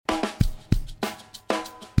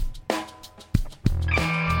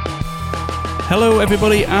Hello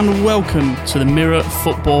everybody and welcome to the Mirror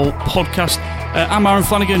Football Podcast. I'm Aaron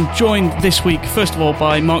Flanagan, joined this week first of all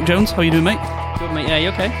by Mark Jones. How are you doing, mate? Good, mate. Yeah, you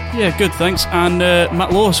okay? Yeah, good, thanks. And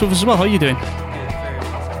Matt Lawless with us as well. How are you doing?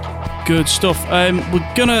 Good stuff.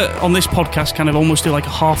 We're going to, on this podcast, kind of almost do like a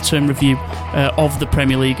half-term review of the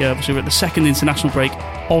Premier League. Obviously, we're at the second international break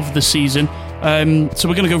of the season. So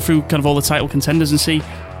we're going to go through kind of all the title contenders and see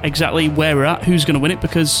exactly where we're at, who's going to win it,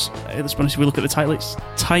 because let's be honest, if we look at the title, it's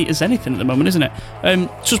tight as anything at the moment, isn't it?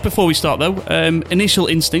 Just before we start, though, initial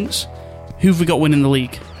instincts, who have we got winning the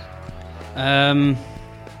league? I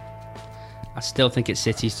still think it's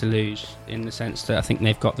City's to lose, in the sense that I think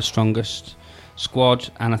they've got the strongest squad,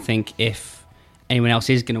 and I think if anyone else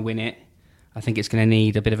is going to win it, I think it's going to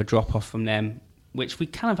need a bit of a drop-off from them, which we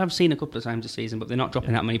kind of have seen a couple of times this season, but they're not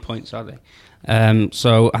dropping that many points, are they?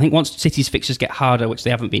 So I think once City's fixtures get harder, which they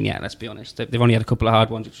haven't been yet, let's be honest, they've only had a couple of hard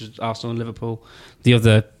ones, which was Arsenal and Liverpool. The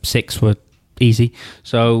other 6 were easy.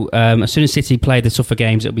 So as soon as City play the tougher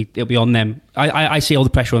games, it'll be on them. I see all the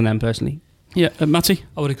pressure on them personally. Yeah, Matty?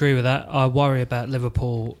 I would agree with that. I worry about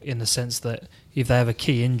Liverpool in the sense that if they have a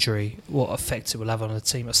key injury, what effect it will have on the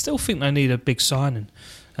team. I still think they need a big signing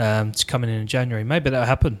to come in January. Maybe that'll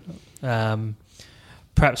happen.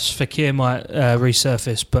 Perhaps Fekir might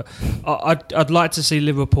resurface, but I'd like to see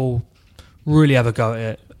Liverpool really have a go at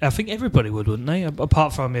it. I think everybody would, wouldn't they?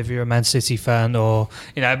 Apart from if you're a Man City fan, or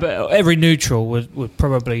but every neutral would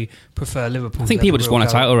probably prefer Liverpool. I think people just want a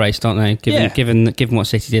title race, don't they? Given what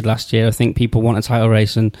City did last year, I think people want a title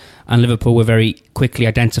race, and Liverpool were very quickly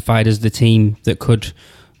identified as the team that could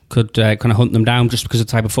kind of hunt them down just because of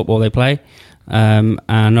the type of football they play. And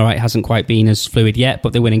all right, it hasn't quite been as fluid yet,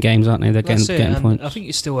 but they're winning games, aren't they? They're getting points. I think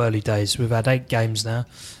it's still early days. We've had 8 games now,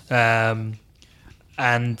 and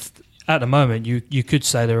at the moment, you could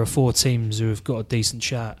say there are 4 teams who have got a decent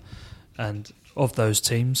shot, and of those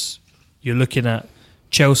teams, you're looking at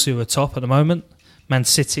Chelsea, who are top at the moment, Man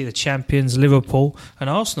City, the champions, Liverpool, and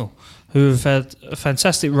Arsenal, who have had a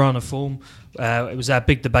fantastic run of form. It was our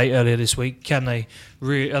big debate earlier this week. Are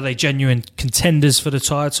they genuine contenders for the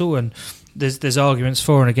title? And there's arguments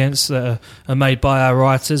for and against that are made by our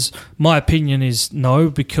writers. My opinion is no,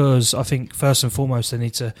 because I think first and foremost they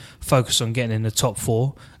need to focus on getting in the top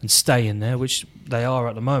 4 and stay in there, which they are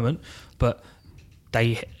at the moment. But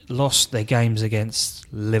they lost their games against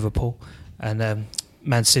Liverpool and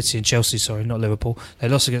Man City and Chelsea. Sorry, not Liverpool. They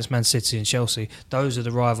lost against Man City and Chelsea. Those are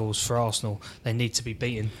the rivals for Arsenal. They need to be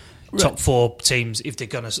beaten. Top 4 teams if they're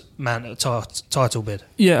going to mount a title bid.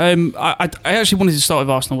 Yeah, I actually wanted to start with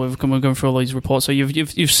Arsenal. We're going through all these reports, so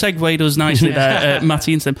you've segued us nicely there,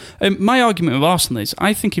 Matty, into them. My argument with Arsenal is,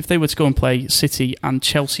 I think if they were to go and play City and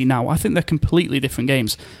Chelsea now, I think they're completely different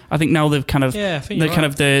games. I think now they've kind of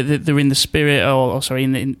they're in the spirit,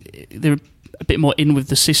 they're a bit more in with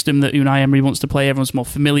the system that Unai Emery wants to play. Everyone's more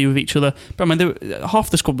familiar with each other. But I mean,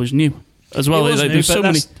 half the squad was new as well.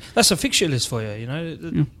 That's a fixture list for you.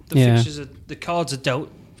 The fixtures, the cards are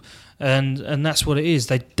dealt, and that's what it is.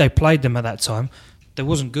 They played them at that time. They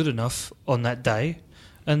wasn't good enough on that day,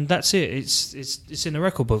 and that's it. It's in the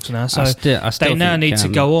record books now. So they now need to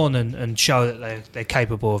go on and show that they're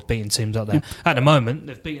capable of beating teams like that. Yeah. At the moment,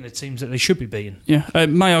 they've beaten the teams that they should be beating. Yeah,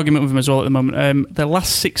 my argument with them as well at the moment. Their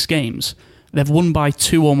last 6 games, they've won by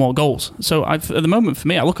 2 or more goals. So at the moment, for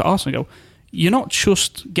me, I look at Arsenal and go, you're not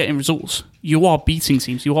just getting results. You are beating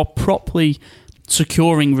teams. You are properly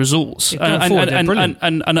securing results.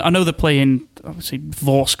 And I know they're playing, obviously,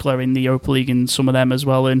 Vorskla in the Europa League and some of them as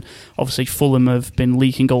well. And obviously, Fulham have been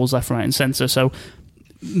leaking goals left, right and centre. So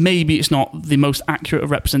maybe it's not the most accurate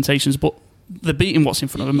of representations, but they're beating what's in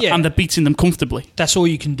front of them, and they're beating them comfortably. That's all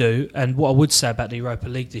you can do. And what I would say about the Europa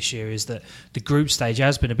League this year is that the group stage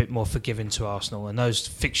has been a bit more forgiving to Arsenal, and those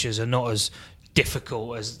fixtures are not as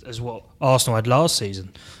difficult as what Arsenal had last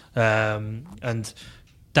season, and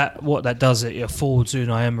what that does, it affords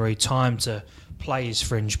Unai Emery time to play his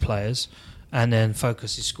fringe players and then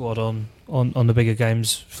focus his squad on the bigger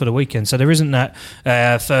games for the weekend. So there isn't that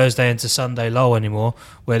Thursday into Sunday lull anymore,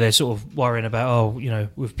 where they're sort of worrying about,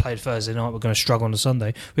 we've played Thursday night, we're going to struggle on the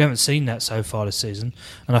Sunday. We haven't seen that so far this season,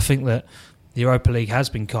 and I think that the Europa League has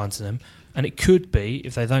been kind to them. And it could be,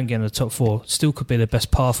 if they don't get in the top 4, still could be the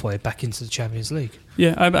best pathway back into the Champions League.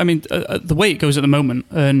 Yeah, I mean, the way it goes at the moment,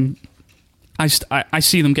 I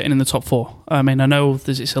see them getting in the top 4. I mean, I know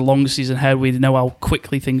it's a long season ahead. We know how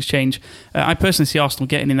quickly things change. I personally see Arsenal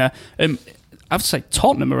getting in there. I have to say,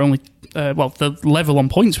 Tottenham are only, they're level on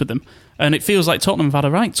points with them. And it feels like Tottenham have had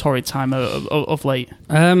a right torrid time of late.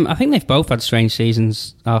 I think they've both had strange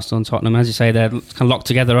seasons, Arsenal and Tottenham. As you say, they're kind of locked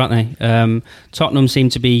together, aren't they? Tottenham seem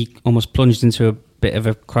to be almost plunged into bit of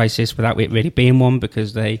a crisis without it really being one,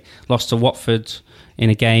 because they lost to Watford in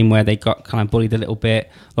a game where they got kind of bullied a little bit,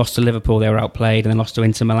 lost to Liverpool, they were outplayed, and then lost to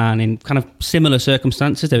Inter Milan in kind of similar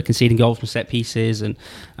circumstances. They were conceding goals from set pieces, and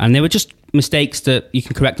they were just mistakes that you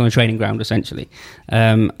can correct on a training ground, essentially.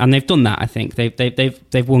 And they've done that. I think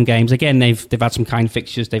they've won games again. They've had some kind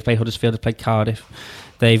fixtures. They've played Huddersfield, they've played Cardiff.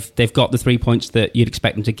 They've got the 3 points that you'd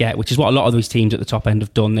expect them to get, which is what a lot of these teams at the top end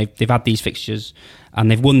have done. They've had these fixtures and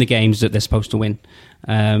they've won the games that they're supposed to win.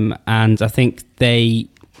 And I think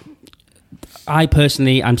I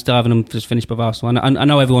personally, I'm still having them just finish above Arsenal. And I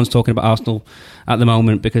know everyone's talking about Arsenal at the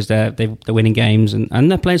moment because they're winning games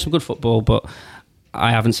and they're playing some good football, but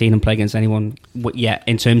I haven't seen them play against anyone yet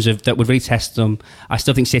in terms of that would really test them. I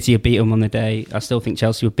still think City would beat them on the day. I still think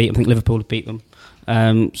Chelsea would beat them. I think Liverpool would beat them.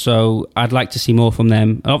 So I'd like to see more from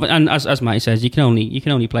them. And as Matty says, you can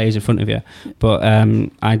only play who's in front of you. But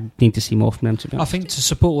I need to see more from them, to be honest. I think to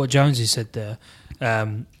support what Jonesy said there,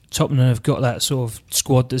 Tottenham have got that sort of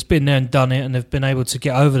squad that's been there and done it, and they've been able to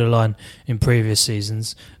get over the line in previous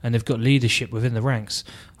seasons, and they've got leadership within the ranks.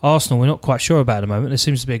 Arsenal, we're not quite sure about at the moment. There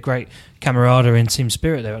seems to be a great camaraderie and team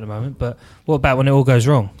spirit there at the moment, but what about when it all goes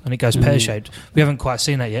wrong and it goes pear-shaped? We haven't quite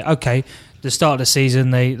seen that yet. Okay, the start of the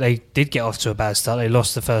season, they did get off to a bad start. They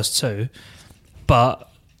lost the first two,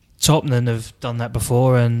 but Tottenham have done that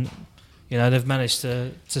before, and they've managed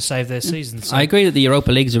to save their season. So. I agree that the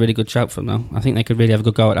Europa League is a really good shout for them, though. I think they could really have a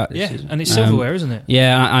good go at that this season. And it's silverware, isn't it?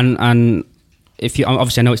 Yeah, and if you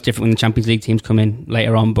obviously, I know it's different when the Champions League teams come in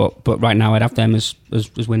later on, but right now I'd have them as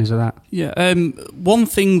winners of that. Yeah. One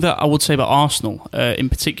thing that I would say about Arsenal in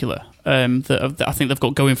particular that I think they've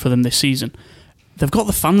got going for them this season, they've got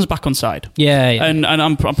the fans back on side. Yeah. And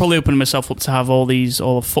I'm probably opening myself up to have all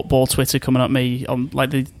of football Twitter coming at me on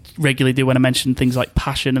like they regularly do when I mention things like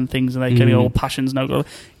passion and things, and they can go, passion's no good.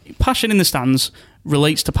 Passion in the stands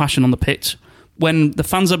relates to passion on the pitch. When the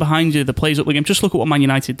fans are behind you, the players up the game. Just look at what Man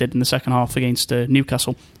United did in the second half against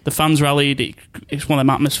Newcastle. The fans rallied. It's one of them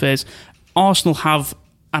atmospheres. Arsenal have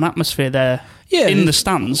an atmosphere there in the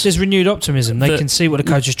stands. There's renewed optimism. They can see what the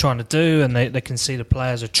coach is trying to do, and they can see the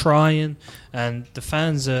players are trying, and the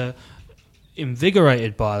fans are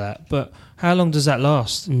invigorated by that. But how long does that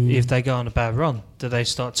last if they go on a bad run? Do they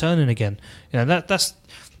start turning again? That's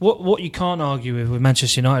what you can't argue with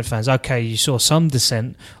Manchester United fans. Okay, you saw some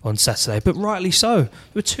dissent on Saturday, but rightly so.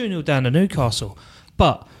 We're 2-0 down to Newcastle.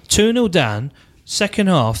 But 2-0 down, second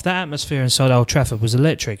half, that atmosphere inside Old Trafford was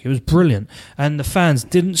electric. It was brilliant. And the fans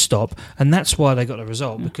didn't stop, and that's why they got the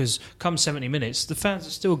result, because come 70 minutes, the fans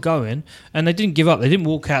are still going, and they didn't give up. They didn't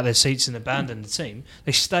walk out their seats and abandon the team.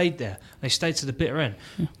 They stayed there. They stayed to the bitter end.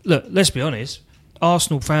 Look, let's be honest,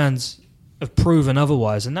 Arsenal fans have proven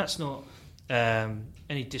otherwise, and that's not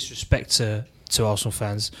any disrespect to Arsenal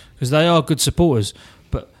fans, because they are good supporters.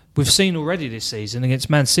 But we've seen already this season against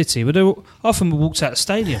Man City, but they often walked out of the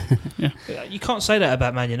stadium. You can't say that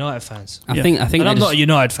about Man United fans. I think. And I'm not a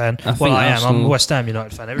United fan. I am. I'm a Arsenal... West Ham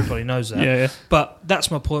United fan. Everybody knows that. But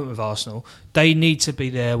that's my point with Arsenal. They need to be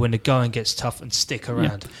there when the going gets tough and stick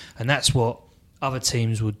around, and that's what other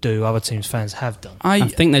teams would do. Other teams' fans have done. I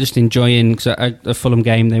think they're just enjoying, because at a Fulham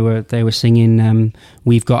game they were singing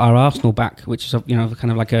 "We've got our Arsenal back," which is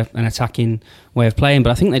kind of like an attacking way of playing. But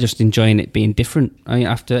I think they're just enjoying it being different. I mean,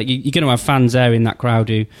 after you're going to have fans there in that crowd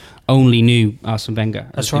who only knew Arsene Wenger.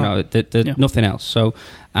 That's right. Nothing else. So,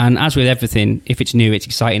 and as with everything, if it's new, it's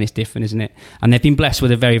exciting, it's different, isn't it? And they've been blessed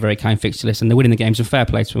with a very, very kind fixture list, and they're winning the games, and fair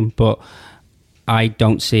play to them. But I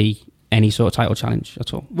don't see any sort of title challenge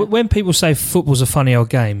at all. When people say football's a funny old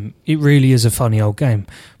game, it really is a funny old game,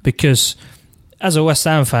 because as a West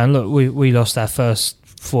Ham fan, look, we lost our first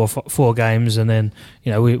four games, and then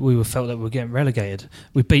we felt that we were getting relegated.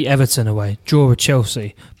 We beat Everton away, draw with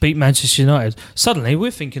Chelsea, beat Manchester United. Suddenly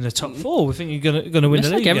we're thinking the top four. We're thinking you're going to win the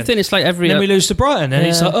league. Everything. It's like every. And then we lose to Brighton, and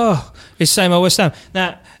it's like, it's same old West Ham.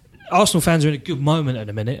 Now, Arsenal fans are in a good moment at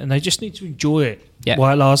the minute, and they just need to enjoy it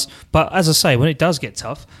while it lasts. But as I say, when it does get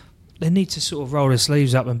tough, they need to sort of roll their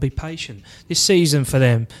sleeves up and be patient. This season for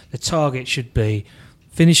them, the target should be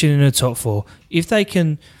finishing in the top four. If they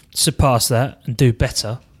can surpass that and do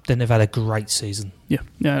better, then they've had a great season. Yeah,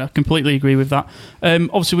 I completely agree with that.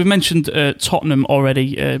 Obviously, we mentioned Tottenham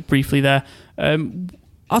already briefly there.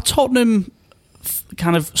 Are Tottenham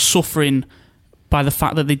kind of suffering by the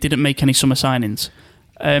fact that they didn't make any summer signings?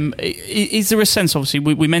 Is there a sense, obviously,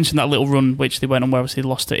 we mentioned that little run which they went on where obviously they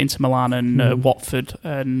lost to Inter Milan and Watford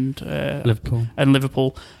and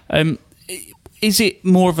Liverpool. Is it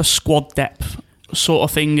more of a squad depth sort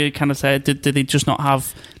of thing? Kind of say, did they just not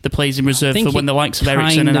have the players in reserve for when the likes of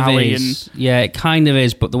Eriksen and Ali? Yeah, it kind of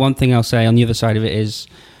is. But the one thing I'll say on the other side of it is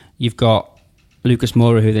you've got Lucas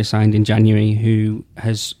Moura, who they signed in January, who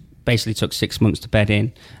has basically took 6 months to bed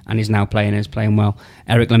in and is now playing and is playing well.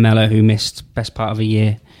 Eric Lamela, who missed best part of a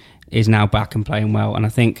year, is now back and playing well. And I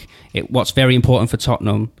think what's very important for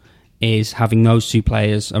Tottenham is having those two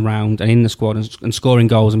players around and in the squad and scoring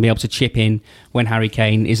goals and be able to chip in when Harry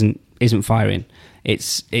Kane isn't firing.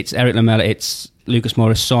 It's Eric Lamela, it's Lucas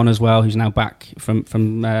Moura's son as well, who's now back from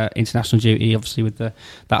international duty, obviously with that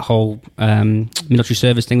whole military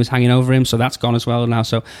service thing was hanging over him, so that's gone as well now.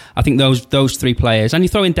 So I think those three players, and you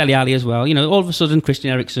throw in Dele Alli as well, all of a sudden Christian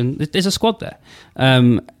Eriksen, there's a squad there,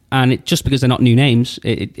 and just because they're not new names,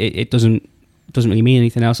 it doesn't really mean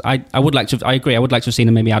anything else. I agree. I would like to have seen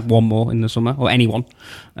them maybe add one more in the summer, or anyone,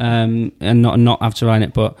 and not have to run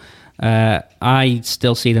it, but. I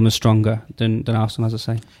still see them as stronger than Arsenal, as I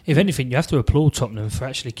say. If anything, you have to applaud Tottenham for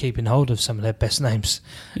actually keeping hold of some of their best names,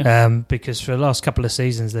 because for the last couple of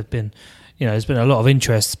seasons there's been a lot of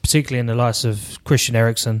interest, particularly in the likes of Christian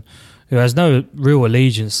Eriksen, who has no real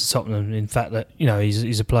allegiance to Tottenham. In fact, that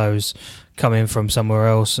he's a player who's come in from somewhere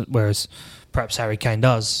else, whereas perhaps Harry Kane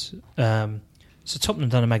does. So Tottenham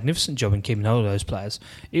done a magnificent job in keeping hold of those players.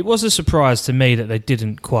 It was a surprise to me that they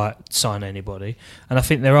didn't quite sign anybody, and I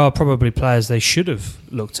think there are probably players they should have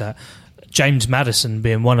looked at. James Maddison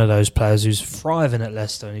being one of those players who's thriving at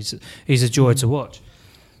Leicester, and he's a joy to watch.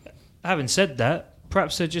 Having said that,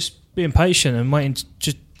 perhaps they're just being patient and waiting to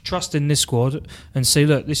just trust in this squad and see,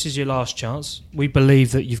 look, this is your last chance. We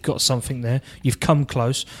believe that you've got something there. You've come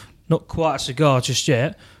close. Not quite a cigar just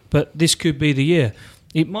yet, but this could be the year.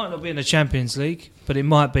 It might not be in the Champions League, but it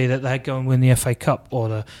might be that they go and win the FA Cup or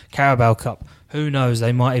the Carabao Cup. Who knows?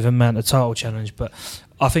 They might even mount a title challenge. But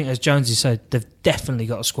I think, as Jonesy said, they've definitely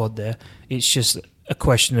got a squad there. It's just a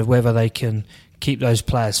question of whether they can keep those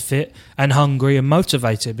players fit and hungry and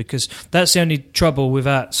motivated, because that's the only trouble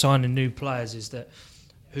without signing new players, is that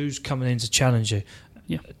who's coming in to challenge you?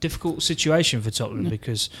 Yeah. A difficult situation for Tottenham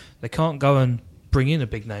because they can't go and bring in a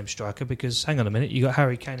big name striker, because hang on a minute, you got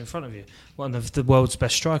Harry Kane in front of you, one of the world's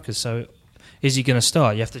best strikers. So is he going to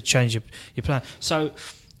start? You have to change your plan. So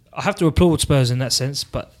I have to applaud Spurs in that sense,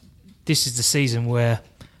 but this is the season where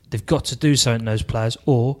they've got to do something, those players,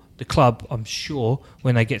 or the club, I'm sure,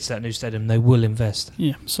 when they get to that new stadium, they will invest.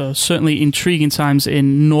 Yeah, so certainly intriguing times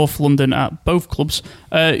in North London at both clubs.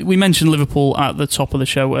 We mentioned Liverpool at the top of the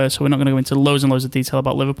show, so we're not going to go into loads and loads of detail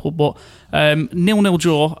about Liverpool, but 0-0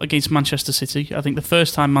 draw against Manchester City. I think the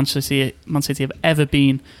first time Man City have ever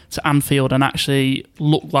been to Anfield and actually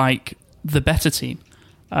looked like the better team.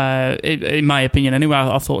 In my opinion, anyway,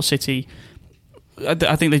 I thought City...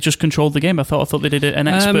 I think they just controlled the game. I thought they did an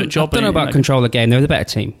expert job. I don't know about control the game. They were the better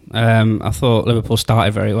team. I thought Liverpool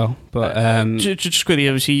started very well, but just quickly,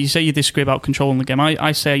 obviously, you say you disagree about controlling the game.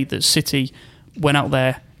 I say that City went out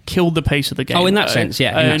there, killed the pace of the game. Oh, in that sense,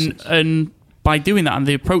 yeah. And by doing that and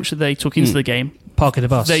the approach that they took into the game, parking the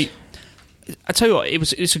bus. I tell you what,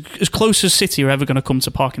 it's as close as City are ever going to come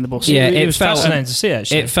to parking the bus. Yeah, it was fascinating to see.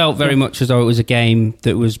 Actually, it felt very much as though it was a game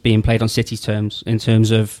that was being played on City's terms, in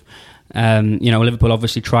terms of. Liverpool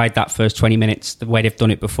obviously tried that first 20 minutes the way they've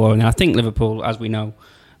done it before, and I think Liverpool, as we know,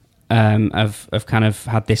 have kind of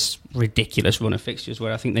had this ridiculous run of fixtures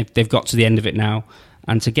where I think they've got to the end of it now,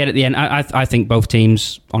 and to get at the end, I think both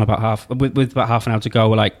teams on about with about half an hour to go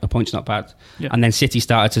were like, a point's not bad, and then City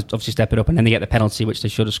started to obviously step it up, and then they get the penalty which they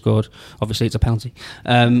should have scored. Obviously it's a penalty,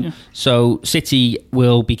 so City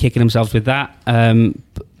will be kicking themselves with that.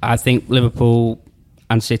 I think Liverpool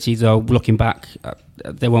and City, though, looking back,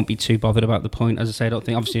 they won't be too bothered about the point. As I say, I don't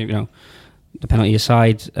think, obviously, the penalty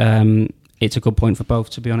aside, it's a good point for both,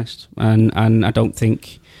 to be honest. And I don't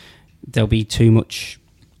think there'll be too much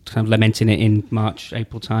kind of lamenting it in March,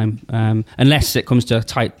 April time, unless it comes to a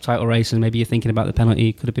title race and maybe you're thinking about the penalty.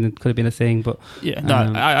 It could have been a thing, but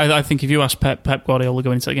I think if you asked Pep Guardiola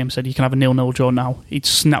going into that game, said you can have a 0-0 draw now, he'd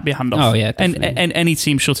snap your hand off. Oh yeah, and any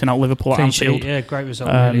team shutting out Liverpool at Anfield, great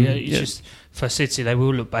result. Really. It's just for City, they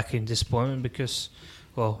will look back in disappointment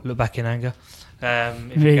look back in anger.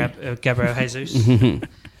 Gabriel Jesus.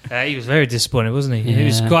 He was very disappointed, wasn't he? Yeah. It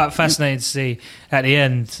was quite fascinating to see at the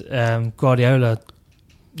end Guardiola,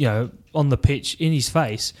 on the pitch, in his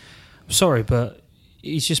face. I'm sorry, but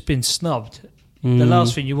he's just been snubbed. The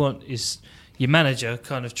last thing you want is your manager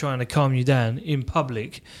kind of trying to calm you down in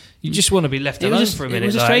public. You just want to be left alone for a minute. It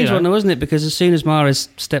was a strange one, wasn't it? Because as soon as Mahrez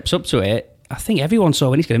steps up to it, I think everyone saw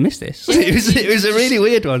when he's going to miss this. it was a really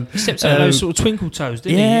weird one. He stepped out those sort of twinkle toes,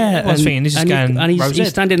 didn't he? Yeah, everyone's thinking this is going. And he's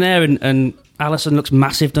standing there, and Alisson looks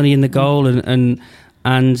massive, doesn't he, in the goal, it kind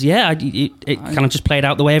of just played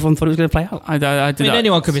out the way everyone thought it was going to play out. I mean,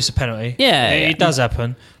 anyone could miss a penalty. Yeah, it does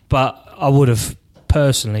happen, but I would have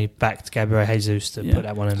personally backed Gabriel Jesus to put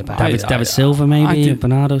that one in the back. David Silva, maybe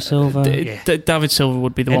Bernardo Silva. David Silva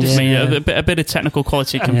would be the one for me. A bit of technical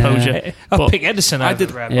quality, composure. I'll pick Edison. I did.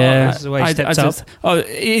 That's the way he stepped up.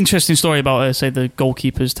 Interesting story about say the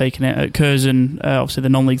goalkeepers taking it at Curzon, obviously the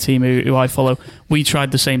non-league team who I follow. We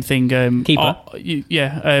tried the same thing. Keeper.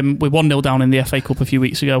 We're 1-0 down in the FA Cup a few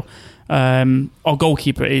weeks ago. Our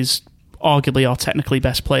goalkeeper is arguably our technically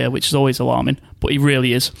best player, which is always alarming, but he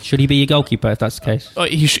really is. Should he be your goalkeeper if that's the case?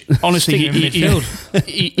 Honestly,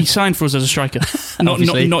 he signed for us as a striker. not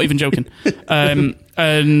even joking.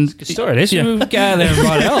 And good story. This we'll get out there and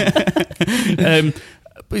write it up.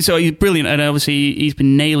 So he's brilliant, and obviously he's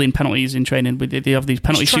been nailing penalties in training. They have these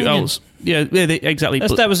penalty shootouts. Yeah, exactly.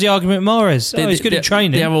 That was the argument, Mahrez. He's good at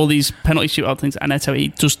training. They have all these penalty shootout things, and he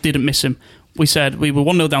just didn't miss him. We said we were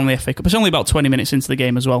 1-0 down the FA Cup. It's only about 20 minutes into the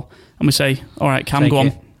game as well, and we say, "All right, Cam, go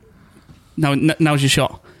on. Now's your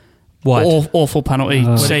shot." Awful penalty.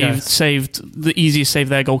 Saved the easiest save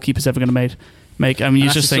their goalkeeper's ever going to make. I mean, you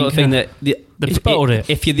just think sort of thing that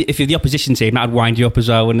if you're the opposition team, that'd wind you up as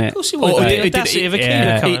well, wouldn't it? Of course it would.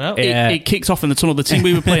 It kicks off in the tunnel. The team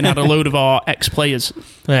we were playing had a load of our ex-players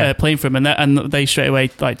playing for him, and they straight away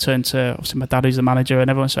turned to obviously my dad, who's the manager, and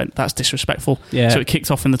everyone said that's disrespectful. Yeah. So it kicked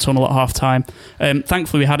off in the tunnel at half time.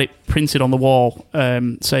 Thankfully, we had it printed on the wall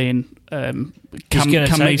saying. Cam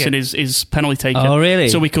Mason is penalty taker. Oh, really?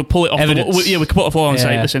 So we could pull it off. We could put it off the wall and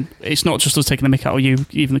say, "Listen, it's not just us taking the mick out of you,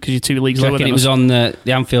 even because you're 2 leagues lower than us." It was on the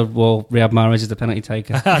Anfield wall. Riyad Mahrez is the penalty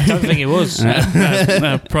taker. I don't think it was.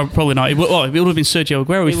 No, probably not. It would have been Sergio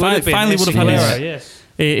Aguero. We finally would have had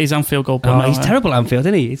his Anfield goal. He's terrible at Anfield,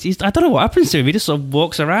 isn't he? I don't know what happens to him. He just sort of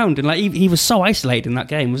walks around, and he was so isolated in that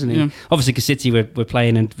game, wasn't he? Yeah. Obviously, because City were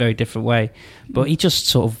playing in a very different way, but he just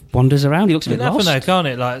sort of wanders around. He looks a bit lost. Though, can't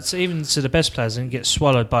it? Like even to the best players, and get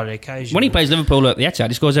swallowed by the occasion. When he plays Liverpool at the Etihad,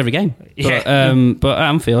 he scores every game. But at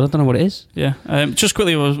Anfield, I don't know what it is. Yeah. Just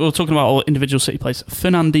quickly, we were talking about all individual City players.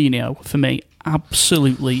 Fernandinho, for me,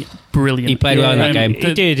 absolutely brilliant. He played well in that game.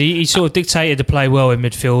 He did. He sort of dictated the play well in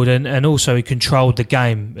midfield, and also he controlled the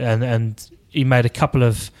game, and he made a couple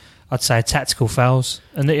of, I'd say, tactical fouls.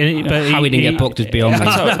 But how he didn't get booked is beyond me.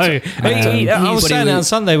 I was saying that on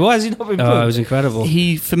Sunday. Why has he not been booked? Oh, it was incredible.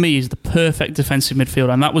 He, for me, is the perfect defensive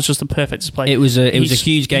midfielder, and that was just the perfect display. It was a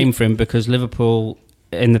huge game for him because Liverpool,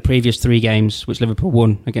 in the previous 3 games, which Liverpool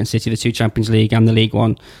won against City, the 2 Champions League and the League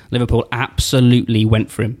One, Liverpool absolutely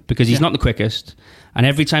went for him because he's not the quickest. And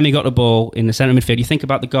every time he got the ball in the centre midfield, you think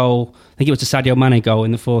about the goal, I think it was the Sadio Mane goal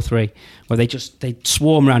in the 4-3, where they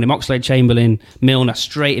swarm around him, Oxlade-Chamberlain, Milner,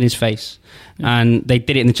 straight in his face. Yeah. And they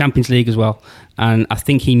did it in the Champions League as well. And I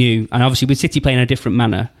think he knew, and obviously with City playing in a different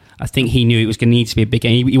manner, I think he knew it was going to need to be a big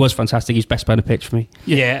game. He was fantastic. He's best player on the pitch for me.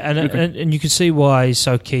 Yeah, and you can see why he's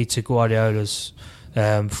so key to Guardiola's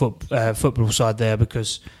football side there,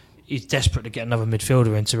 because he's desperate to get another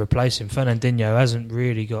midfielder in to replace him. Fernandinho hasn't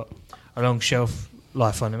really got a long shelf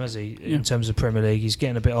life on him, has he? In terms of Premier League, he's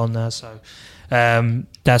getting a bit on there, so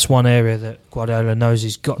that's one area that Guardiola knows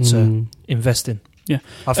he's got to invest in. Yeah,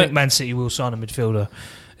 I think Man City will sign a midfielder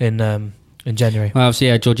in January. Well, obviously,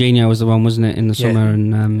 Jorginho was the one, wasn't it, in the summer,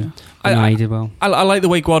 and he did well. I like the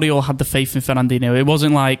way Guardiola had the faith in Fernandinho. It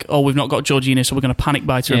wasn't like, oh, we've not got Jorginho, so we're going to panic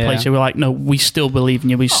buy to replace you. We're like, no, we still believe in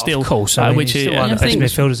you. We still, of course, which is one of the best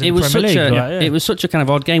midfielders in the Premier League. It was such a kind of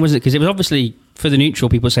odd game, wasn't it? Because it was obviously, for the neutral,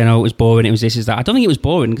 people saying, oh, it was boring, it was this, is that. I don't think it was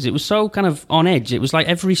boring because it was so kind of on edge. It was like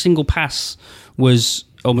every single pass was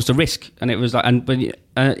almost a risk, and it was like, but in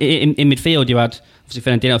midfield you had obviously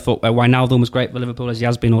Fernandinho. I thought Wijnaldum was great for Liverpool, as he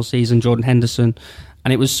has been all season. Jordan Henderson,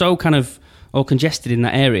 and it was so kind of all congested in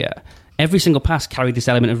that area. Every single pass carried this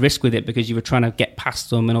element of risk with it because you were trying to get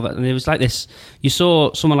past them and all that. And it was like this. You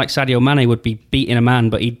saw someone like Sadio Mane would be beating a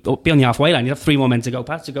man, but he'd be on the halfway line. He'd have 3 more men to go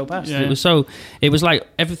past. Yeah. It was like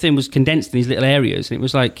everything was condensed in these little areas. And it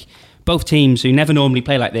was like both teams who never normally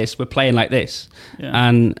play like this were playing like this. Yeah.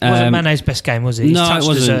 And it wasn't Mane's best game, was it? His touch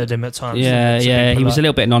deserted him at times. Yeah. He was a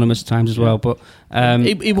little bit anonymous at times as well. But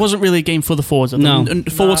it wasn't really a game for the forwards.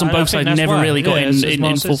 And forwards on both sides never really got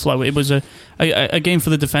in full flow. It was a game for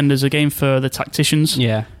the defenders, a game for the tacticians.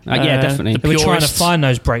 Yeah, definitely. They were trying to find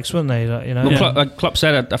those breaks, weren't they? Klopp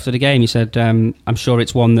said after the game, he said, I'm sure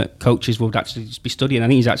it's one that coaches would actually be studying. I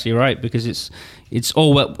think he's actually right, because it's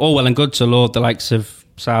all well and good to laud the likes of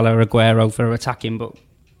Salah, Aguero for attacking, but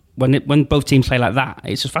when both teams play like that,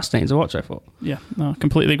 it's just fascinating to watch, I thought. Yeah, no,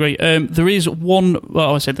 completely agree. There is one,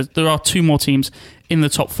 well, I said there are 2 more teams in the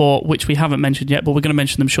top 4, which we haven't mentioned yet, but we're going to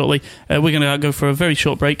mention them shortly. We're going to go for a very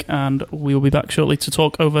short break, and we will be back shortly to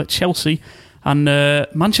talk over Chelsea and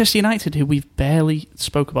Manchester United, who we've barely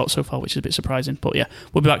spoke about so far, which is a bit surprising. But yeah,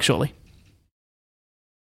 we'll be back shortly.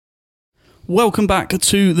 Welcome back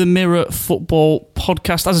to the Mirror Football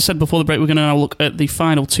Podcast. As I said before the break, we're going to now look at the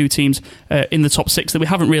final two teams in the top six that we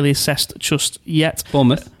haven't really assessed just yet.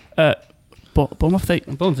 Bournemouth. Bournemouth,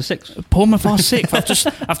 Bournemouth for 6. Bournemouth are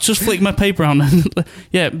 6th. I've just flicked my paper around.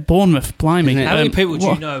 Yeah, Bournemouth, blimey. How many people do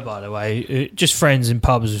you know, by the way? Just friends in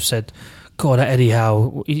pubs have said, God, that Eddie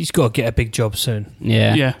Howe, he's got to get a big job soon.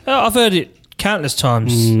 Yeah. I've heard it countless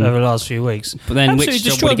times over the last few weeks. But then Absolutely which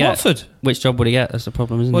job would he get? Watford. Which job would he get? That's the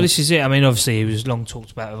problem, isn't it? Well, this is it. I mean, obviously, he was long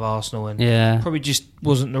talked about with Arsenal and probably just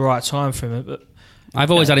wasn't the right time for him. But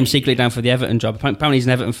I've always had him secretly down for the Everton job. Apparently he's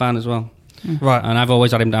an Everton fan as well. Right. And I've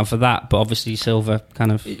always had him down for that, but obviously Silva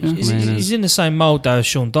kind of... He's in the same mould, though, as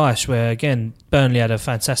Sean Dyche, where, again, Burnley had a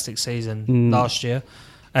fantastic season last year,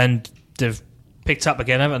 and they've picked up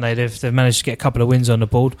again, haven't they? They've managed to get a couple of wins on the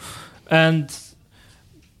board. And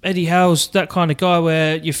Eddie Howe's that kind of guy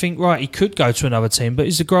where you think, right, he could go to another team, but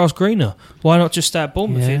is the grass greener? Why not just stay at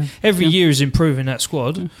Bournemouth? Yeah. Every year is improving that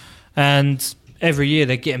squad, and every year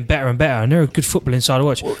they're getting better and better, and they're a good football inside to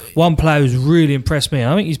watch. One player who's really impressed me,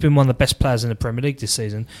 and I think he's been one of the best players in the Premier League this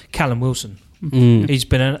season, Callum Wilson. He's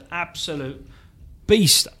been an absolute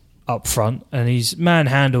beast up front, and he's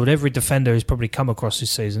manhandled every defender he's probably come across this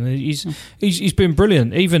season. He's been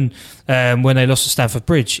brilliant. Even when they lost to Stamford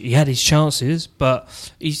Bridge, he had his chances, but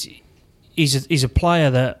he's a player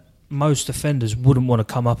that most defenders wouldn't want to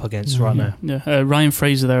come up against right now. Yeah, Ryan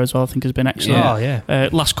Fraser there as well, I think, has been excellent. Oh, yeah.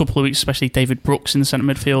 Last couple of weeks, especially David Brooks in the centre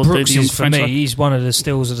midfield. Brooks the young is, for French me, lad. he's one of the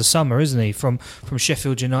steals of the summer, isn't he? From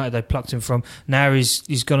Sheffield United, they plucked him from. Now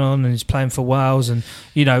he's gone on and he's playing for Wales, and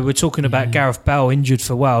we're talking about Gareth Bale injured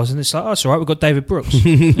for Wales, and it's like, oh, it's all right, we've got David Brooks.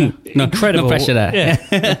 Incredible. No pressure there.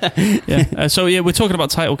 Yeah. So we're talking about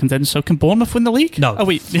title contenders. So can Bournemouth win the league? No. Oh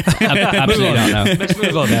wait. Absolutely not, no. Let's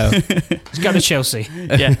move on. No. Let's go to Chelsea.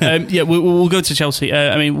 We'll go to Chelsea.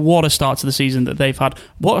 I mean, what a start to the season that they've had.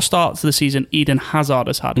 What a start to the season Eden Hazard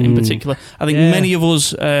has had in particular. I think many of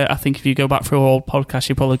us, I think if you go back through our old podcast,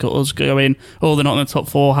 you probably got us going, oh, they're not in the top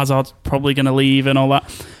 4, Hazard's probably going to leave and all that.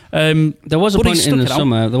 There was a point in the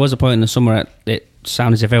summer. There was a point in the summer. It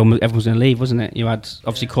sounded as if everyone was going to leave, wasn't it? You had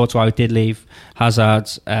obviously Courtois who did leave, Hazard,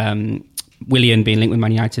 Willian being linked with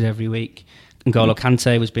Man United every week, N'Golo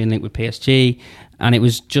Kante was being linked with PSG, and it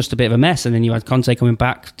was just a bit of a mess. And then you had Conte coming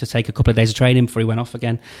back to take a couple of days of training before he went off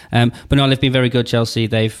again. But no, they've been very good, Chelsea.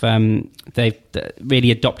 They've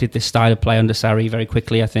really adopted this style of play under Sarri very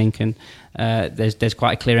quickly, I think, and there's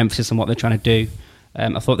quite a clear emphasis on what they're trying to do.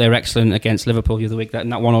 I thought they were excellent against Liverpool the other week. That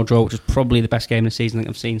 1-1 draw, which was probably the best game of the season I think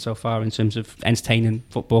I've seen so far in terms of entertaining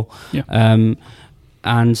football. Yeah.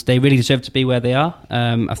 And they really deserve to be where they are.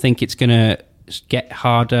 I think it's going to get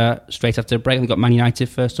harder straight after the break. They've got Man United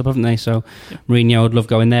first up, haven't they? So Mourinho would love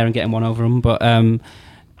going there and getting one over them. But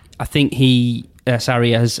I think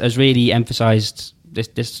Sarri has really emphasised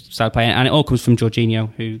this style of play, and it all comes from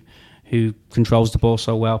Jorginho, who controls the ball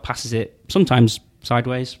so well, passes it sometimes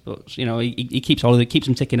sideways, but he keeps hold of it, keeps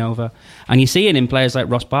them ticking over. And you see it in players like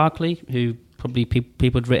Ross Barkley, who probably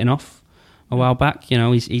people had written off a while back.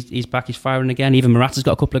 He's back, he's firing again. Even Morata's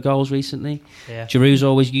got a couple of goals recently. Yeah. Giroud's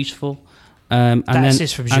always useful. And that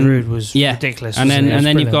assist from Giroud was ridiculous. And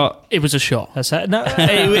then you've got... It was a shot. That's it. No,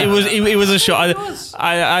 it was a shot.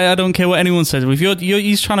 I don't care what anyone says. If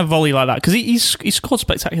he's trying to volley like that, because he's scored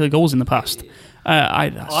spectacular goals in the past.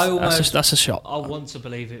 That's a shot. I want to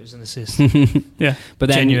believe it was an assist. Yeah, but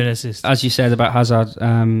then, genuine assist. As you said about Hazard,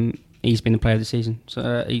 he's been the player of the season.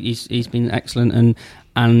 So he's been excellent,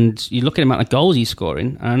 and you look at him at the goals he's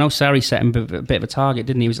scoring. And I know Sarri set him a bit of a target,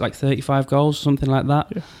 didn't he? It was like 35 goals, something like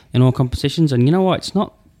that, in all competitions. And you know what? It's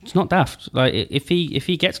not daft. Like if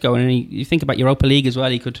he gets going, and you think about Europa League as well,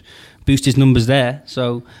 he could boost his numbers there.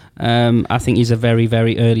 So I think he's a very,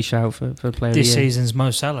 very early shout for player of the year. This season's Mo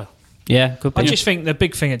Salah. Yeah, could be. I just think the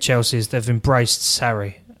big thing at Chelsea is they've embraced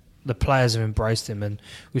Sarri. The players have embraced him, and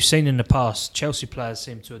we've seen in the past Chelsea players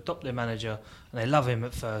seem to adopt their manager and they love him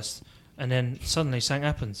at first, and then suddenly something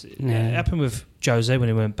happens. It happened with Jose when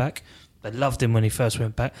he went back. They loved him when he first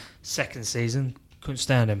went back. Second season, couldn't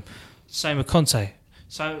stand him. Same with Conte.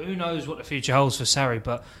 So who knows what the future holds for Sarri,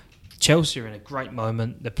 but Chelsea are in a great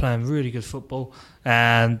moment. They're playing really good football,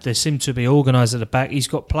 and they seem to be organised at the back. He's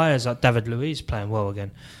got players like David Luiz playing well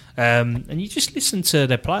again. And you just listen to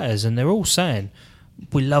their players, and they're all saying,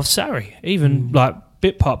 we love Sarri. Even like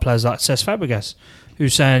bit part players like Cesc Fabregas,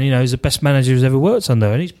 who's saying, he's the best manager who's ever worked under,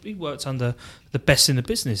 and he worked under the best in the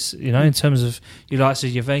business, in terms of your likes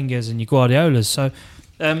of your Wengers and your Guardiolas. So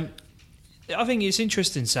I think it's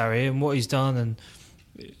interesting, Sarri, and what he's done, and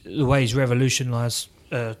the way he's revolutionised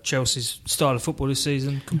Chelsea's style of football this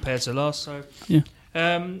season compared to last. So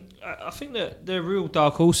I think that they're real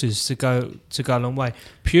dark horses to go a long way,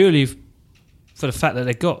 purely for the fact that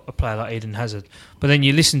they got a player like Eden Hazard. But then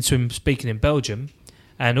you listen to him speaking in Belgium,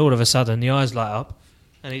 and all of a sudden the eyes light up,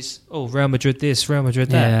 and it's Real Madrid this, Real Madrid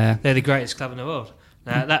that. Yeah. They're the greatest club in the world.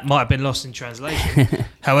 Now that might have been lost in translation.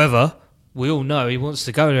 However, we all know he wants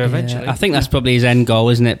to go there eventually. I think that's probably his end goal,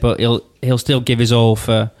 isn't it? But he'll still give his all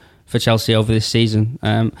for Chelsea over this season.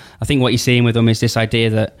 I think what you're seeing with him is this idea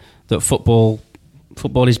that football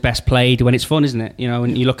is best played when it's fun, isn't it? You know,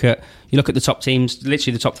 and you look at the top teams,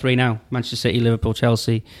 literally the top three now: Manchester City, Liverpool,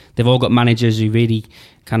 Chelsea. They've all got managers who really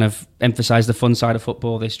kind of emphasise the fun side of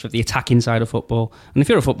football, the attacking side of football. And if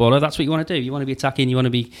you're a footballer, that's what you want to do. You want to be attacking. You want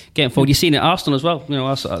to be getting forward. You've seen it at Arsenal as well. You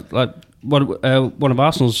know, like one of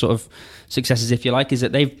Arsenal's sort of successes, if you like, is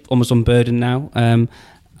that they've almost unburdened now.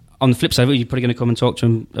 On the flip side, you're probably going to come and talk to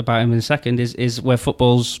him about him in a second. Is where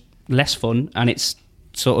football's less fun and it's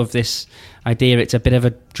sort of this idea it's a bit of a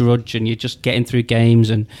drudge and you're just getting through games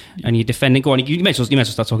and you're defending. Go on, you may as well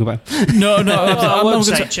start talking about him. No, I would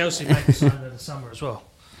say Chelsea made the sign of the summer as well.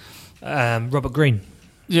 Robert Green.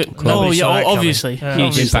 Yeah, obviously.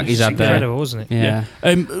 Huge impact he's had there. Incredible, wasn't it? Yeah.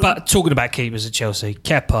 But talking about keepers at Chelsea,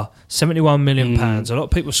 Kepa, £71 million. A lot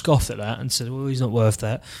of people scoffed at that and said, well, he's not worth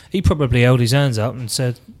that. He probably held his hands up and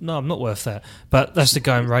said, no, I'm not worth that. But that's the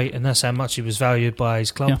going rate and that's how much he was valued by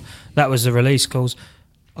his club. Yeah. That was the release clause.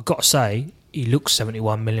 I've got to say, he looks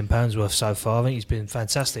 £71 million worth so far. I think he's been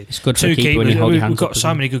fantastic. It's good for a keeper when you hold your hands We've got up,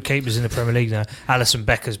 so many good keepers in the Premier League now. Alisson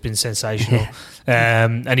Becker's been sensational.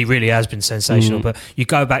 And he really has been sensational. But you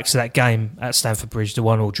go back to that game at Stamford Bridge, the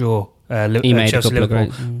 1-1 draw, he made Chelsea a couple Liverpool.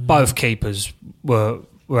 of great. Both keepers were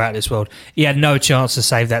out of this world. He had no chance to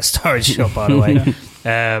save that Sturridge shot, by the way.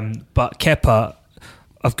 But Kepa,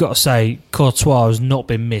 I've got to say, Courtois has not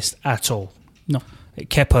been missed at all. No.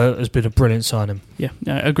 Kepa has been a brilliant signing. Yeah,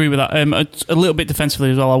 I agree with that. A little bit defensively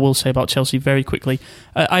as well, I will say about Chelsea very quickly.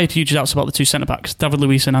 I had huge doubts about the two centre-backs, David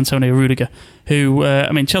Luiz and Antonio Rudiger, who,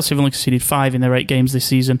 Chelsea have only conceded 5 in their 8 games this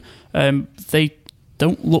season. They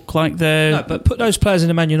don't look like they're... No, but put those players in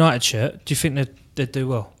a Man United shirt, do you think they'd do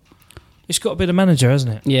well? It's got to be the manager,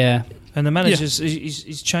 hasn't it? Yeah. And the manager's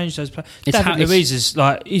he's changed those players. It's David Luiz is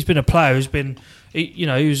like, he's been a player who's been, he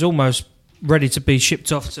was almost ready to be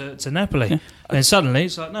shipped off to Napoli. Yeah. And suddenly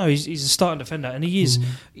it's like, no, he's a starting defender. And he is,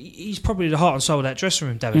 he's probably the heart and soul of that dressing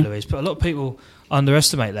room, David Luiz. But a lot of people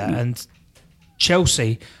underestimate that. And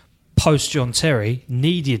Chelsea, post John Terry,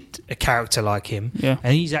 needed a character like him. Yeah.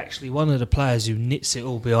 And he's actually one of the players who knits it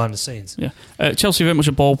all behind the scenes. Yeah. Chelsea are very much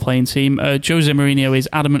a ball-playing team. Jose Mourinho is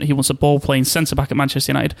adamant he wants a ball-playing centre-back at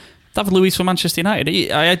Manchester United. David Luiz for Manchester United.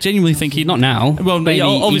 I genuinely think not now. Well, maybe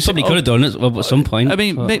he probably could have done it at some point. I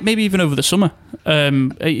mean, maybe even over the summer.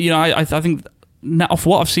 I think off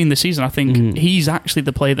what I've seen this season, I think he's actually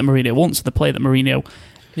the player that Mourinho wants. The player that Mourinho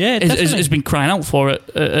has been crying out for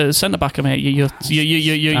at centre back. I mean, you're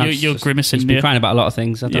grimacing. He's been crying about a lot of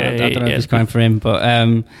things. I don't know if he's crying for him, but.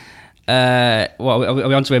 Are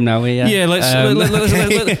we on to him now? Let's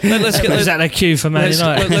get. Is that a cue for Man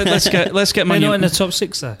United? Let's get Man United. They're not in the United. top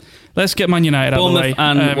 6 though. Let's get Man United out of the way.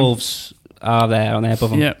 Bournemouth and Wolves are there, and they're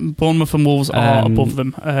above them. Yeah, Bournemouth and Wolves are above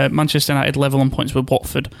them. Manchester United level on points with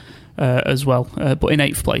Watford as well, but in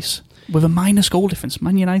 8th place with a minus goal difference.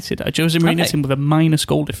 Man United, a Jose Mourinho team with a minus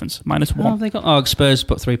goal difference, -1. They got Spurs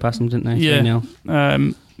put 3 past them, didn't they? Yeah.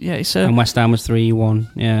 3-0. It's and West Ham was 3-1.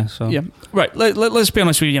 Yeah, so right. Let's be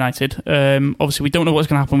honest with United. Obviously, we don't know what's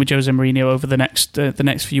going to happen with Jose Mourinho over the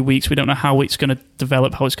next few weeks. We don't know how it's going to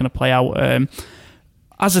develop, how it's going to play out.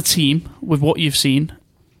 As a team, with what you've seen,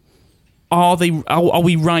 are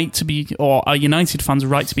we right to be, or are United fans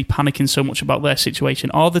right to be panicking so much about their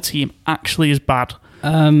situation? Are the team actually as bad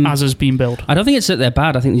as has been billed? I don't think it's that they're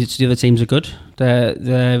bad. I think the other teams are good.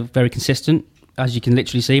 They're very consistent, as you can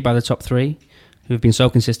literally see by the top 3, who have been so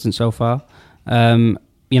consistent so far.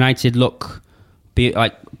 United look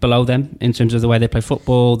below them in terms of the way they play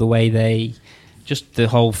football, the way the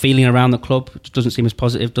whole feeling around the club doesn't seem as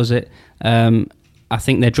positive, does it? I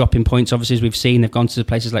think they're dropping points, obviously, as we've seen. They've gone to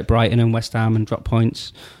places like Brighton and West Ham and dropped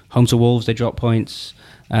points. Home to Wolves, they drop points.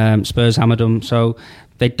 Spurs hammered them. So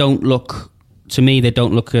they don't look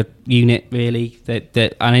a unit, really.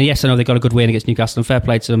 And yes, I know they got a good win against Newcastle, and fair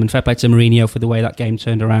play to them, and fair play to Mourinho for the way that game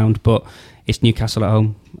turned around, but it's Newcastle at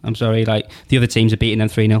home. I'm sorry, the other teams are beating them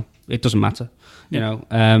 3-0. It doesn't matter. You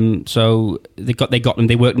know, so they got them.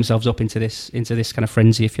 They worked themselves up into this kind of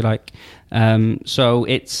frenzy, if you like. So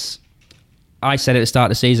it's. I said at the start of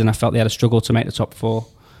the season, I felt they had a struggle to make the top 4.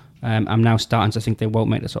 I'm now starting to think they won't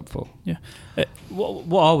make the top 4. Yeah.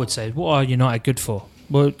 What I would say, what are United good for?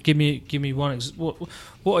 Well, give me one.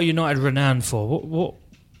 What are United renowned for?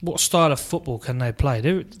 What style of football can they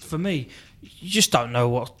play? For me, you just don't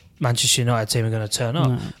know Manchester United team are going to turn up.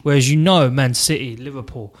 No. Whereas Man City,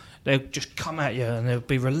 Liverpool, they'll just come at you and they'll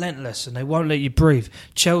be relentless and they won't let you breathe.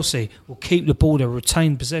 Chelsea will keep the ball, they'll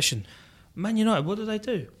retain possession. Man United, what do they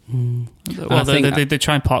do? Well, they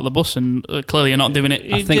try and park the bus, and clearly you're not doing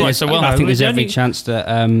it. I think quite so well. I think there's every chance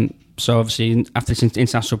that. So obviously, after this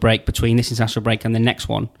international break, between this international break and the next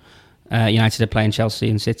one, United are playing Chelsea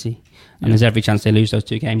and City, and there's every chance they lose those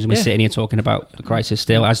two games. And we're sitting here talking about a crisis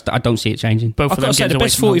still. I don't see it changing. Both I've of got them to say, the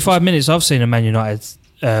best 45 minutes I've seen of Man United,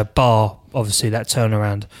 bar obviously that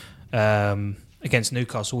turnaround against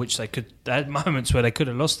Newcastle, which they had moments where they could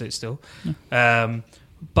have lost it still.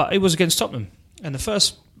 But it was against Tottenham. And the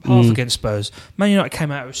first half against Spurs, Man United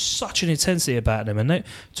came out with such an intensity about them, and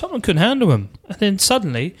Tottenham couldn't handle them. And then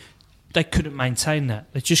suddenly, they couldn't maintain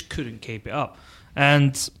that. They just couldn't keep it up.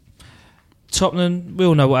 And Tottenham, we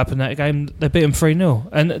all know what happened in that game. They beat them 3-0.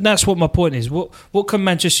 And that's what my point is. What can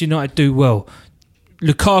Manchester United do well?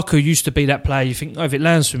 Lukaku used to be that player. You think, if it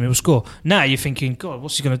lands for him, he'll score. Now you're thinking, God,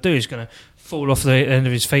 what's he going to do? He's going to fall off the end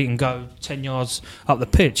of his feet and go 10 yards up the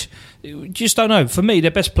pitch. You just don't know. For me,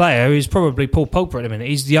 their best player is probably Paul Pogba at the minute.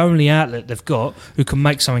 He's the only outlet they've got who can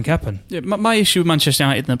make something happen. Yeah, my issue with Manchester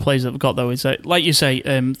United and the players that they've got, though, is that, like you say,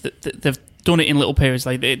 they've done it in little periods.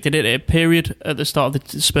 Like they did it at a period at the start of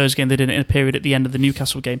the Spurs game. They did it in a period at the end of the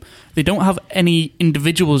Newcastle game. They don't have any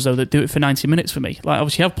individuals, though, that do it for 90 minutes for me. Like,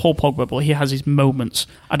 obviously, you have Paul Pogba, but he has his moments.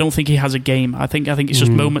 I don't think he has a game. I think it's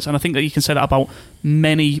just moments, and I think that you can say that about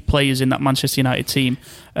many players in that Manchester United team.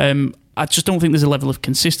 I just don't think there's a level of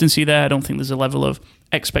consistency there. I don't think there's a level of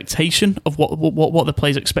expectation of what the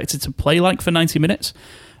players expected to play like for 90 minutes.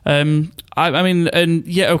 I mean, and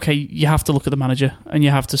yeah, okay, you have to look at the manager and you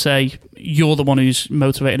have to say you're the one who's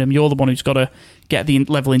motivating him. You're the one who's got to get the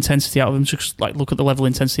level of intensity out of him. Just like look at the level of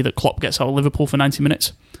intensity that Klopp gets out of Liverpool for 90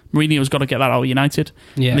 minutes. Mourinho's got to get that out of United.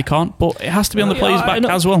 Yeah. And they can't, but it has to be on the players' back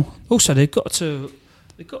as well. Also, they've got to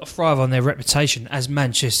thrive on their reputation as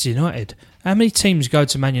Manchester United. How many teams go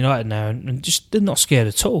to Man United now and just they're not scared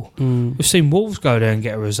at all? We've seen Wolves go there and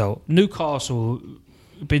get a result. Newcastle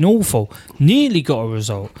been awful. Nearly got a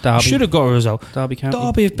result. Should have got a result. Derby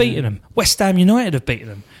have beaten them. West Ham United have beaten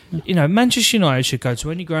them. You know, Manchester United should go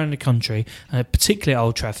to any ground in the country, particularly at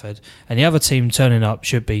Old Trafford, and the other team turning up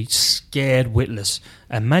should be scared witless.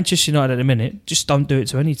 And Manchester United at the minute just don't do it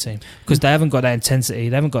to any team because they haven't got that intensity.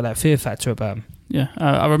 They haven't got that fear factor about them. Yeah,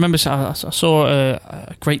 I remember I saw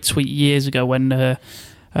a great tweet years ago when I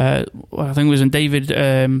think it was when David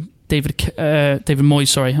Moyes,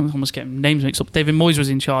 sorry, I'm almost getting names mixed up. David Moyes was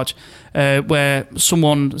in charge, where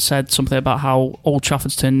someone said something about how Old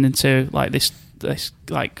Trafford's turned into like this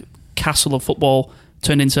like castle of football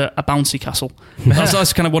turned into a bouncy castle.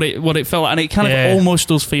 That's kind of what it felt like, and it kind of almost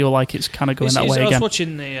does feel like it's kind of going that way again. I was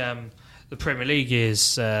watching the Premier League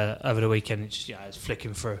years over the weekend. It's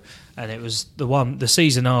flicking through, and it was the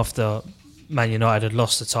season after Man United had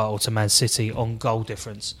lost the title to Man City on goal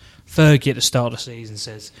difference. Fergie at the start of the season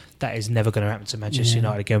says that is never going to happen to Manchester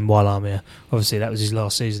United again while I'm here. Obviously, that was his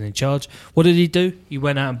last season in charge. What did he do? He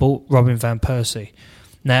went out and bought Robin van Persie.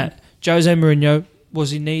 Now, Jose Mourinho, what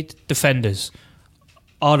does he need? Defenders.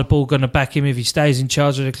 Are the ball going to back him if he stays in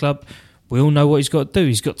charge of the club? We all know what he's got to do.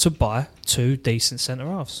 He's got to buy 2 decent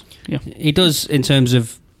centre-halves. Yeah, he does in terms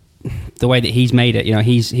of the way that he's made it. You know,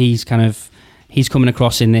 he's coming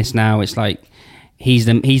across in this now. It's like he's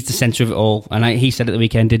the centre of it all. And he said at the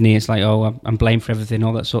weekend, didn't he? It's like, oh, I'm blamed for everything,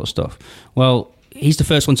 all that sort of stuff. Well, he's the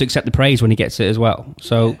first one to accept the praise when he gets it as well.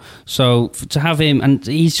 So to have him, and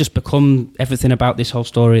he's just become everything about this whole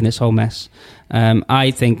story and this whole mess.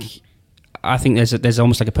 I think there's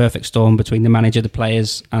almost like a perfect storm between the manager, the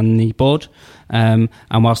players, and the board. And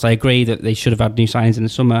whilst I agree that they should have had new signings in the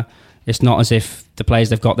summer, it's not as if the players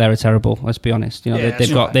they've got there are terrible. Let's be honest. You know,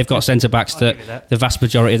 they've got centre backs that the vast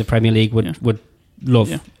majority of the Premier League would love.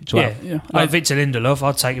 Like Victor Lindelof,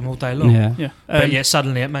 I'd take him all day long. But yet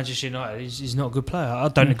suddenly at Manchester United, he's not a good player. I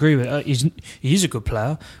don't agree with it. He's a good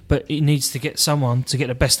player, but he needs to get someone to get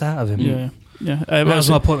the best out of him. That was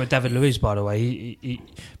my point with David Luiz, by the way.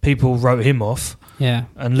 People wrote him off. Yeah,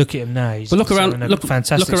 and look at him now. He's look around the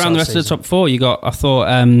rest of the top 4. I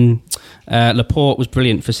thought Laporte was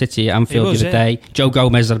brilliant for City at Anfield the other day. Joe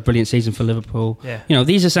Gomez had a brilliant season for Liverpool. Yeah. You know,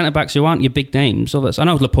 these are centre backs who aren't your big names. I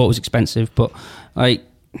know Laporte was expensive, but like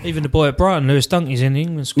even the boy at Brighton, Lewis Dunk, he's in the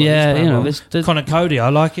England squad. Yeah, you know, Conor Cody, I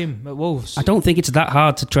like him at Wolves. I don't think it's that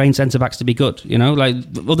hard to train centre backs to be good. You know, like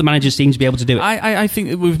other managers seem to be able to do it. I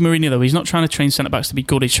think with Mourinho though, he's not trying to train centre backs to be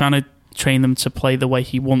good. He's trying to train them to play the way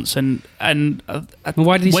he wants. And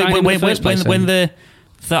why did he sign him in the first place?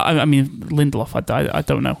 I mean, Lindelof, I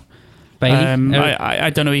don't know. Bailey? I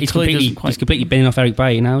don't know. He's completely binning off Eric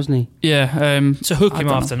Bailly now, isn't he? Yeah. To hook him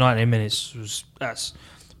don't after 90 minutes that's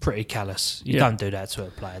pretty callous. You don't do that to a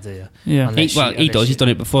player, do you? Yeah. He does. He's done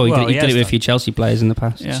it before. Well, he did it with done. a few Chelsea players in the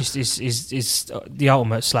past. Yeah. It's the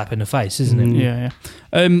ultimate slap in the face, isn't it? Yeah.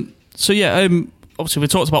 Obviously, we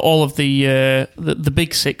talked about all of the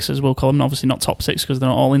big six, as we'll call them. Obviously, not top six because they're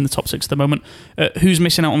not all in the top six at the moment. Who's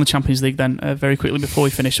missing out on the Champions League then? Very quickly before we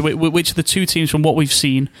finish. So which of the two teams from what we've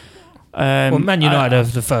seen? Well, Man United are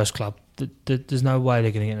the first club. There's no way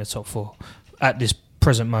they're going to get in the top four at this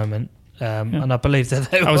present moment. And I believe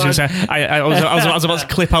that they I was going to say, I was about to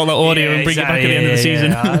clip out that audio and bring it back at the end of the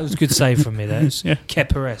season. That was a good save from me there. It was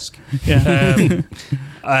Kepa-esque. Yeah.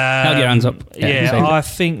 Held your hands up. I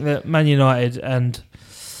think that Man United, and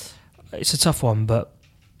it's a tough one, but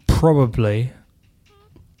probably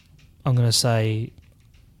I'm going to say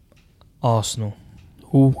Arsenal.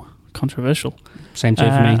 Ooh, controversial. Same two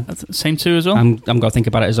for me. Same two as well. I'm going to think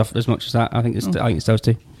about it as much as that. I think it's those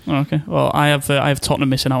two. Oh, okay. Well, I have Tottenham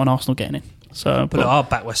missing out on Arsenal getting in. So, but I'll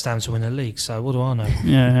back West Ham to win the league. So what do I know?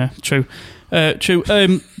 Yeah, true. True.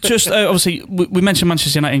 Obviously, we mentioned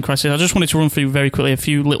Manchester United in crisis. I just wanted to run through very quickly a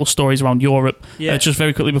few little stories around Europe, just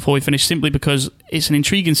very quickly before we finish, simply because it's an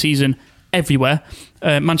intriguing season everywhere.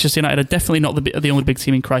 Manchester United are definitely not the only big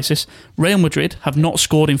team in crisis. Real Madrid have not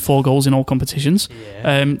scored in 4 goals in all competitions.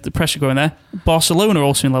 The pressure going there. Barcelona,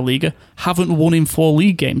 also in La Liga, haven't won in 4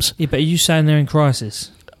 league games. Yeah, but are you saying they're in crisis?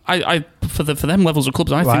 I for them levels of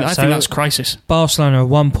clubs, I think that's crisis. Barcelona are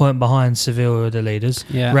 1 point behind Sevilla, who are the leaders.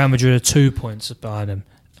 Yeah. Real Madrid are 2 points behind them.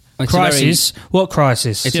 Crisis? What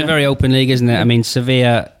crisis? It's a very open league, isn't it? I mean,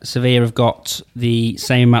 Sevilla have got the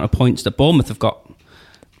same amount of points that Bournemouth have got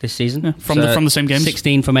this season from the same games.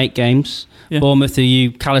 16 from 8 games. Yeah. Bournemouth, who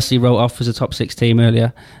you callously wrote off as a top 6 team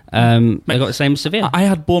earlier, they got the same as Sevilla. I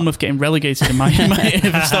had Bournemouth getting relegated in my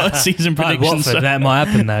start of season predictions. Watford, that might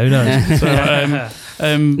happen though. Who knows?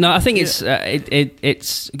 No, I think it's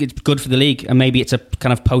good for the league, and maybe it's a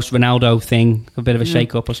kind of post Ronaldo thing, a bit of a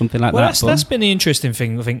shake up or something like that. That's been the interesting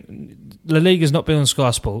thing. I think La Liga's not been on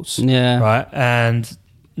Sky Sports, right? And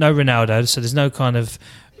no Ronaldo, so there's no kind of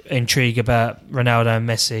intrigue about Ronaldo and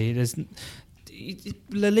Messi.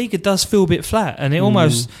 La Liga does feel a bit flat, and it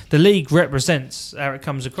almost the league represents how it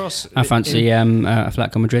comes across. I fancy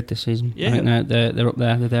Atletico Madrid this season. Yeah. I think they're up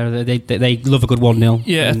there. They love a good 1-0.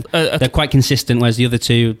 Yeah, they're quite consistent, whereas the other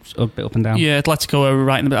two are a bit up and down. Yeah, Atletico are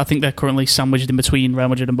right in the. I think they're currently sandwiched in between Real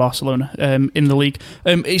Madrid and Barcelona in the league.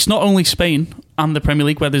 It's not only Spain and the Premier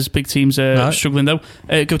League where there's big teams struggling though.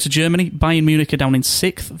 Go to Germany. Bayern Munich are down in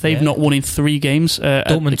 6th. They've not won in 3 games.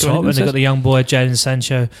 Dortmund top, and they've got the young boy Jadon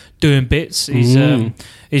Sancho doing bits.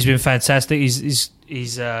 He's been fantastic. He's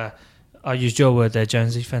I used your word there,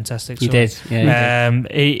 Jonesy. Fantastic. You did. Yeah, I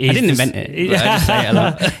didn't invent it. I just say it a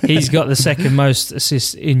lot. He's got the second most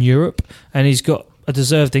assists in Europe, and he's got a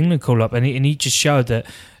deserved England call up, and he just showed that.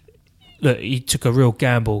 Look, he took a real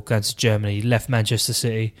gamble going to Germany. He left Manchester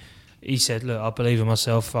City. He said, "Look, I believe in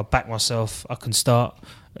myself. I back myself. I can start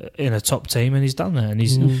in a top team," and he's done that. And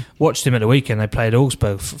he's watched him at the weekend. They played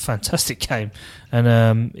Augsburg, fantastic game,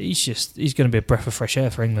 and he's going to be a breath of fresh air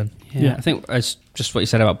for England. Yeah, I think it's just what you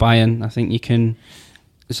said about Bayern. I think you can.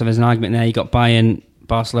 So there's an argument there. You got Bayern,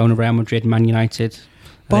 Barcelona, Real Madrid, Man United.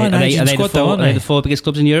 Are they the 4 biggest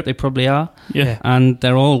clubs in Europe? They probably are. Yeah, and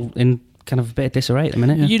they're all in kind of a bit of disarray at the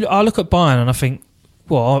minute. Yeah. I look at Bayern and I think,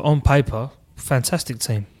 well, on paper, fantastic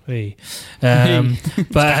team. But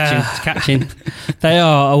catching. They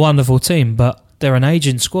are a wonderful team, but they're an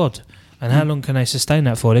aging squad, and how long can they sustain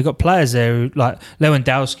that for? They've got players there who, like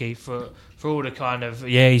Lewandowski, for all the kind of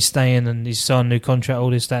he's staying and he's signed a new contract, all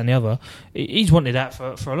this, that, and the other. He's wanted that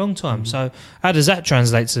for a long time. So how does that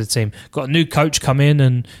translate to the team? Got a new coach come in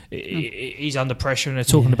and he's under pressure, and they're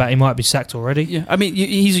talking about he might be sacked already. Yeah, I mean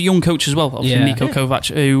he's a young coach as well. Obviously, Niko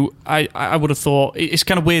Kovac, who I would have thought it's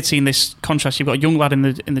kind of weird seeing this contrast. You've got a young lad in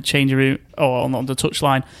the changing room or on the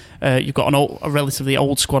touchline. You've got a relatively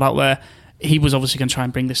old squad out there. He was obviously going to try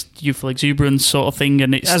and bring this youthful exuberance sort of thing,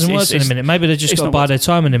 and it hasn't worked in a minute. Maybe they just got to bide their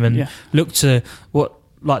time in him and look to what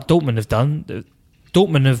like Dortmund have done.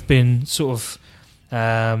 Dortmund have been sort of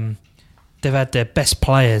they've had their best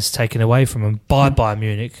players taken away from them by Bayern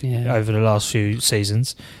Munich over the last few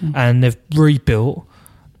seasons, and they've rebuilt,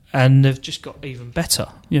 and they've just got even better.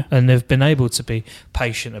 Yeah, and they've been able to be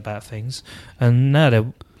patient about things, and now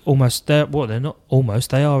they're almost there. Well, they're not almost.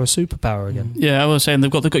 They are a superpower again. Yeah, I was saying they've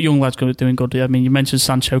got young lads doing good. I mean, you mentioned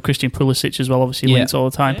Sancho, Christian Pulisic as well. Obviously, linked all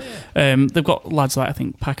the time. Yeah. They've got lads like I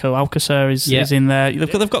think Paco Alcacer is in there.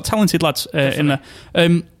 They've got talented lads in there.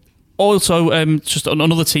 Also, just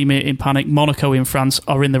another team in panic. Monaco in France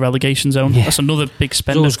are in the relegation zone. Yeah. That's another big It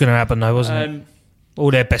spender. was going to happen though, wasn't it? All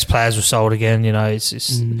their best players were sold again. You know,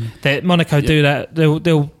 it's Monaco do that.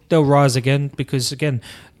 They'll rise again because again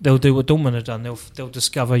they'll do what Dortmund have done. They'll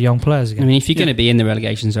discover young players I again. mean, if you're going to be in the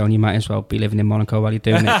relegation zone, you might as well be living in Monaco while you're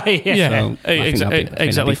doing it. Yeah. So I think that'll be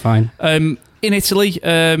exactly. fine. In Italy, 8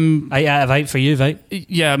 out of 8 for Juve.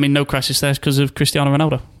 yeah, I mean, no crisis there because of Cristiano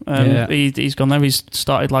Ronaldo. Yeah. He's gone there. He's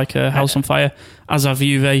started like a house on fire. As have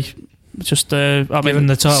Juve. Just Give him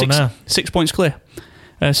the title now. 6 points clear.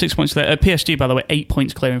 6 points clear. PSG, by the way, 8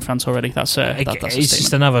 points clear in France already. That's a It's statement.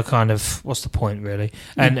 just another kind of what's the point really?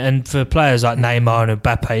 And for players like Neymar and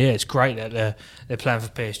Mbappe, yeah, it's great that they're playing for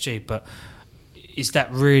PSG, but is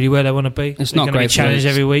that really where they want to be? It's They're not gonna great be challenged for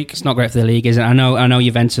every week. It's not great for the league, is it? I know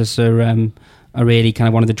Juventus are really kind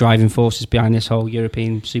of one of the driving forces behind this whole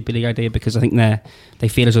European Super League idea because I think they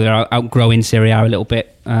feel as though they're outgrowing Serie A a little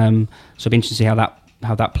bit. So it'll be interesting to see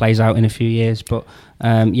how that plays out in a few years. But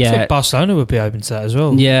I yeah, think Barcelona would be open to that as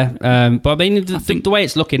well. yeah. But I mean, the way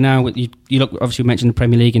it's looking now, you look obviously we mentioned the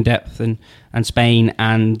Premier League in depth and Spain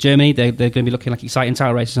and Germany. They're going to be looking like exciting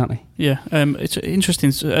title races, aren't they? Yeah, it's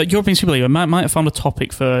interesting. European Super League, I might have found a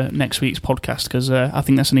topic for next week's podcast because I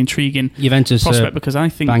think that's an intriguing Juventus prospect because I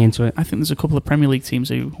think bang into it. I think there's a couple of Premier League teams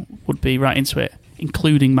who would be right into it,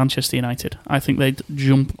 including Manchester United. I think they'd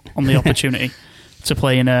jump on the opportunity to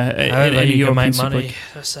play in a you can European make Super money. League.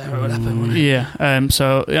 That's how it would happen. Wouldn't it? Yeah,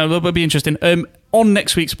 so yeah, that'll be interesting. On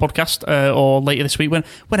next week's podcast or later this week,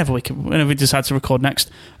 whenever we decide to record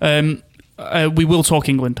next, we will talk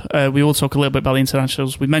England. We will talk a little bit about the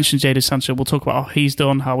internationals. We mentioned Jadon Sancho. We'll talk about how he's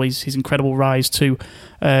done, how his incredible rise to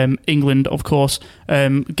England, of course.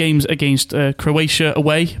 Games against Croatia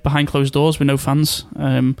away behind closed doors with no fans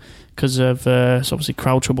because of it's obviously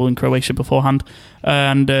crowd trouble in Croatia beforehand,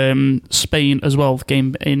 and Spain as well.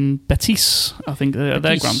 Game in Betis, I think their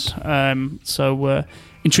ground. So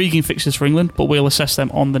intriguing fixtures for England, but we'll assess them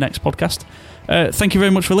on the next podcast. Thank you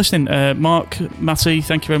very much for listening. Mark, Matty,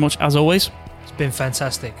 thank you very much as always. It's been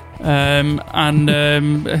fantastic. It's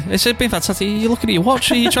been fantastic. You're looking at your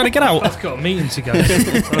watch. Are you trying to get out? I've got a meeting to go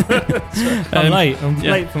to. I'm late. I'm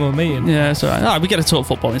late for my meeting. Yeah, it's all right. We get to talk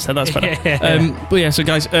football instead. That's better. Yeah. But yeah, so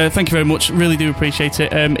guys, thank you very much. Really do appreciate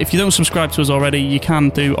it. If you don't subscribe to us already, you can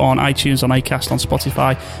do on iTunes, on Acast, on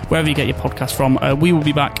Spotify, wherever you get your podcast from. We will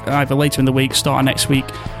be back either later in the week, starting next week,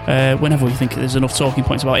 whenever we think there's enough talking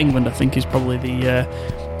points about England. I think is probably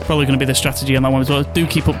probably going to be the strategy on that one as well. Do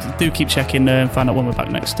keep checking and find out when we're back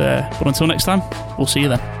next. But until next time, we'll see you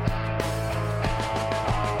then.